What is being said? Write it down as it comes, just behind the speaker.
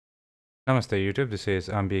Namaste YouTube, this is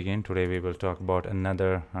Ambi again. Today we will talk about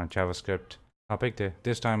another JavaScript topic.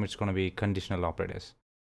 This time it's going to be conditional operators.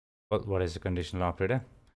 Well, what is a conditional operator?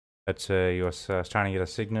 Let's say you're starting at a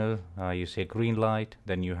signal, you say green light,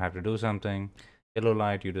 then you have to do something. Yellow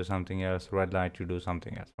light, you do something else. Red light, you do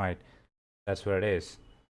something else, right? That's where it is.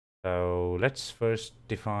 So let's first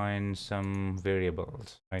define some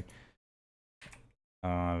variables, right?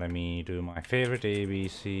 Let me do my favorite A, B,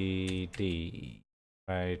 C, D,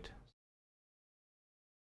 right?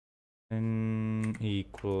 Then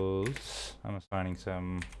equals, I'm assigning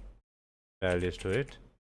some values to it,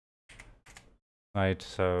 right?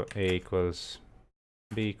 So A equals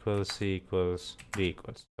B equals C equals D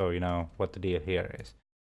equals. So you know what the deal here is.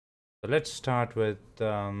 So let's start with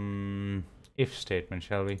if statement,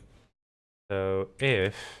 shall we? So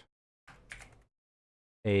if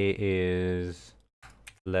A is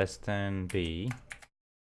less than B,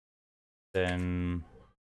 then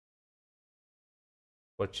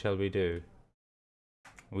what shall we do?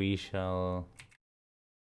 We shall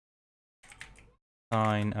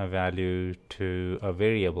assign a value to a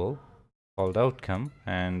variable called outcome,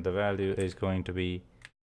 and the value is going to be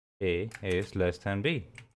A is less than B,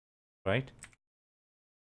 right?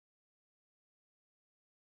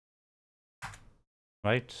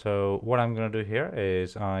 Right, so what I'm going to do here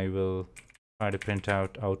is I will try to print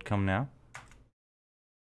out outcome now.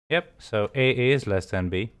 Yep, so A is less than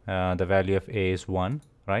B. The value of A is 1,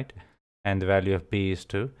 right? And the value of B is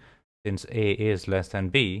 2. Since A is less than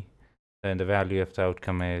B, then the value of the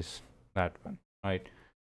outcome is that one, right?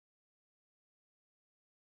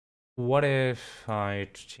 What if I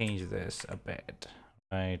change this a bit,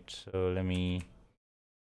 right? So let me,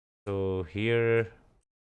 so here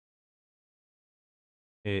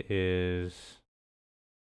it is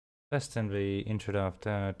less than B. Instead of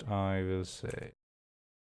that, I will say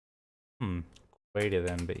greater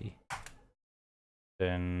than B.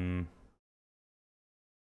 Then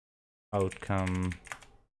outcome,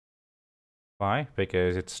 why?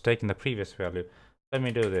 Because it's taking the previous value. Let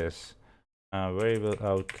me do this. Variable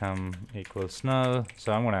outcome equals null.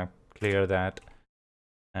 So I'm gonna clear that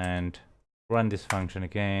and run this function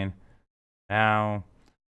again. Now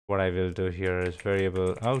what I will do here is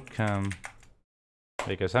variable outcome,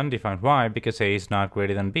 because undefined. Why? Because A is not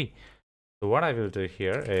greater than B. So what I will do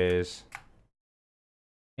here is,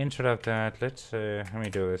 instead of that, let me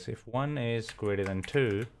do this. If 1 is greater than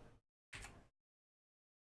 2,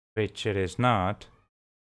 which it is not,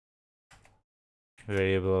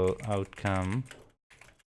 variable outcome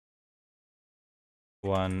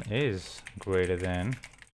 1 is greater than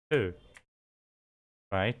 2,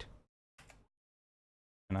 right?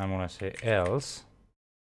 And I'm gonna say else.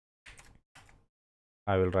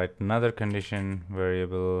 I will write another condition,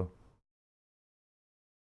 variable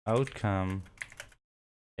outcome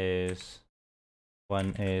is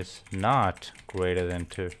 1 is not greater than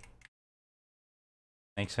 2.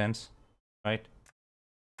 Makes sense, right?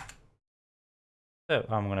 So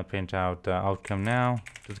I'm going to print out the outcome now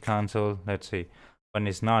to the console. Let's see. 1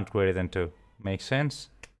 is not greater than 2. Makes sense?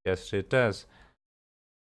 Yes, it does.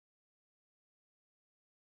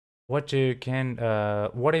 What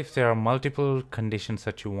if there are multiple conditions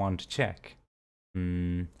that you want to check?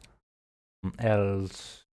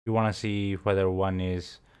 Else you want to see whether 1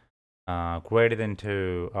 is greater than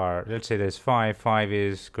 2, or let's say there's 5. 5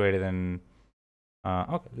 is greater than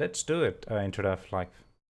okay, let's do it instead of like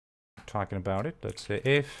talking about it. Let's say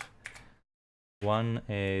if 1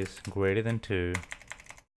 is greater than 2,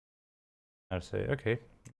 I'll say okay,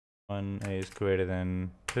 1 is greater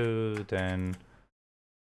than 2, then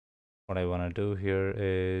what I want to do here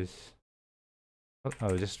is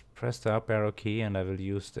I'll just press the up arrow key and I will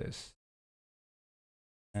use this.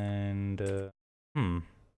 And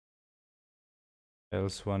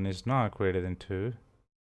else 1 is not greater than 2.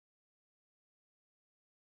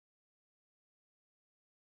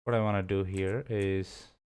 What I want to do here is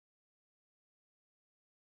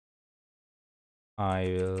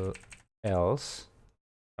I will else,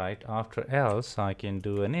 right? After else, I can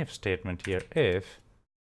do an if statement here. If,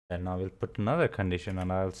 then I will put another condition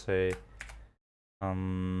and I'll say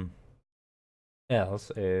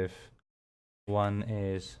else if 1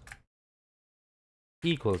 is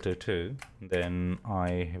equal to 2, then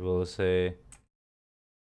I will say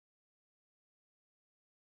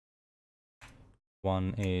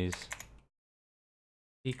 1 is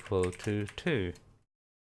equal to 2,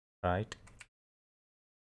 right?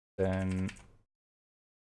 Then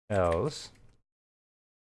else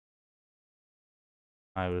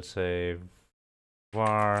I will say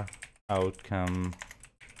var outcome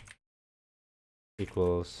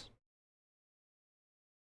equals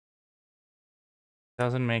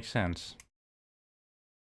Doesn't make sense.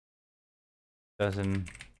 Doesn't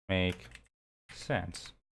make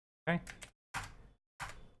sense. Okay.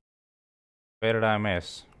 Where did I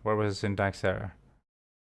miss? Where was the syntax error?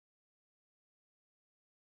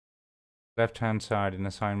 Left hand side in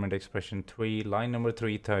assignment expression 3, line number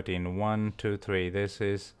 313. 1, 2, 3. This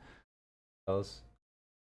is else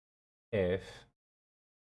if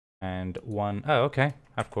and 1. Oh, okay.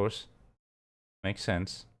 Of course. Makes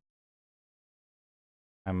sense.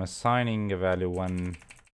 I'm assigning a value 1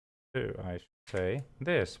 to, I should say,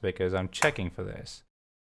 this because I'm checking for this.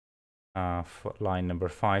 For line number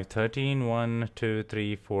 513. 1, 2,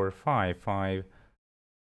 3, 4, 5. 5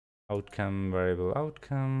 outcome, variable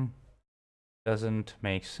outcome. Doesn't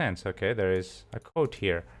make sense. Okay, there is a quote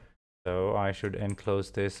here. So I should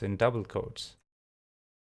enclose this in double quotes.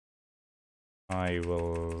 I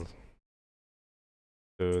will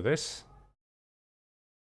do this.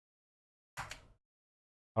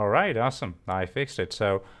 All right, awesome. I fixed it.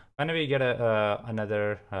 So whenever you get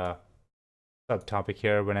another subtopic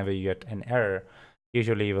here, whenever you get an error,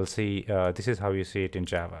 usually you will see this is how you see it in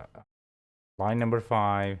Java. Line number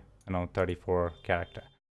 5, 34 character.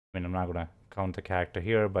 I mean, I'm not gonna count the character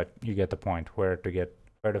here, but you get the point where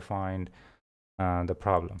to find the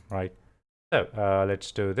problem, right? So let's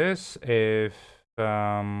do this. If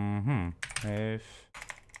now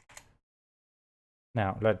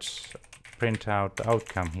let's print out the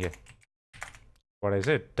outcome here. What is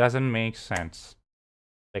it? Doesn't make sense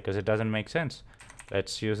because it doesn't make sense.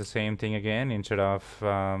 Let's use the same thing again. Instead of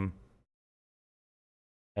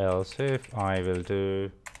else if, I will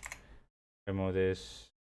do remove this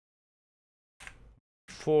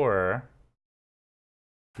for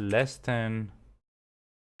less than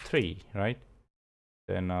 3, right?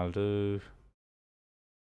 Then I'll do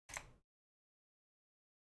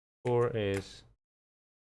 4 is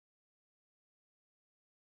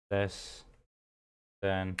less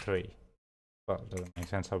than 3. Well, doesn't make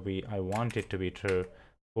sense. I want it to be true.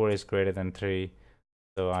 4 is greater than 3,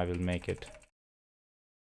 so I will make it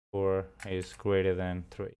 4 is greater than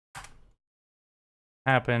 3.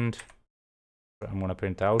 Happened. I'm going to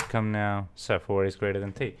print the outcome now. So 4 is greater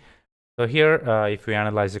than 3. So here, if we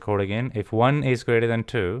analyze the code again, if 1 is greater than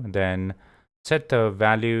 2, then set the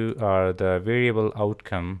value or the variable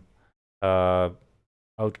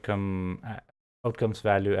outcomes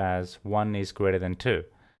value as 1 is greater than 2.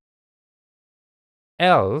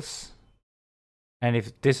 Else, and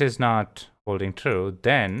if this is not holding true,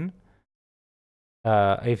 then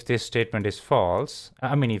if this statement is false,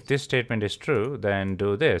 if this statement is true, then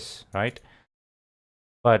do this, right?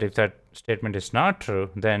 But if that statement is not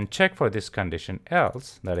true, then check for this condition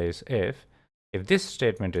else, that is if this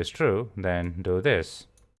statement is true, then do this,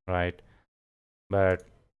 right? But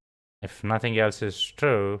if nothing else is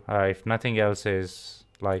true, if nothing else is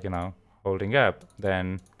holding up,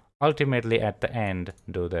 then ultimately at the end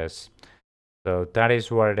do this. So that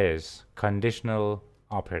is what it is, conditional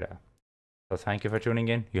operator. So thank you for tuning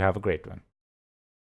in. You have a great one.